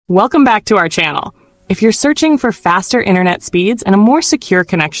Welcome back to our channel. If you're searching for faster internet speeds and a more secure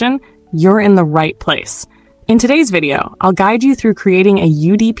connection, you're in the right place. In today's video, I'll guide you through creating a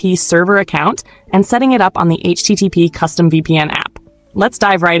UDP server account and setting it up on the HTTP Custom VPN app. Let's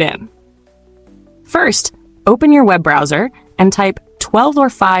dive right in. First, open your web browser and type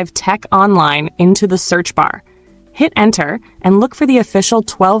 12or5 Tech Online into the search bar. Hit enter and look for the official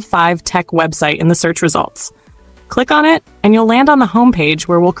 12.5 Tech website in the search results. Click on it and you'll land on the homepage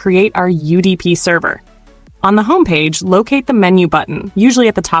where we'll create our UDP server. On the homepage, locate the menu button, usually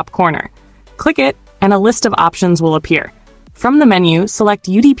at the top corner. Click it and a list of options will appear. From the menu, select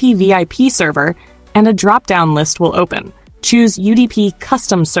UDP VIP Server and a drop-down list will open. Choose UDP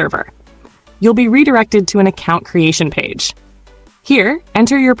Custom Server. You'll be redirected to an account creation page. Here,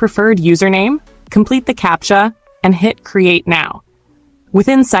 enter your preferred username, complete the CAPTCHA, and hit Create Now.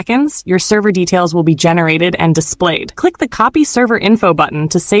 Within seconds, your server details will be generated and displayed. Click the Copy Server Info button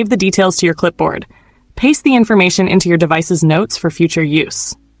to save the details to your clipboard. Paste the information into your device's notes for future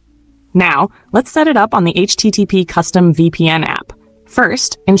use. Now, let's set it up on the HTTP Custom VPN app.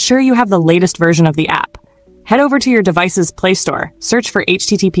 First, ensure you have the latest version of the app. Head over to your device's Play Store, search for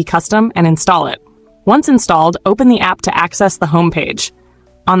HTTP Custom, and install it. Once installed, open the app to access the home page.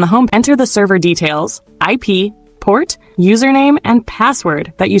 On the home, enter the server details, IP, port, username, and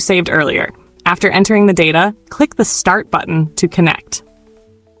password that you saved earlier. After entering the data, click the Start button to connect.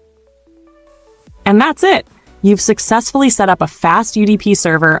 And that's it! You've successfully set up a fast UDP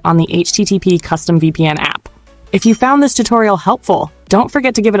server on the HTTP Custom VPN app. If you found this tutorial helpful, don't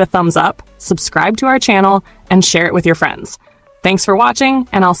forget to give it a thumbs up, subscribe to our channel, and share it with your friends. Thanks for watching,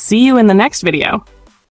 and I'll see you in the next video.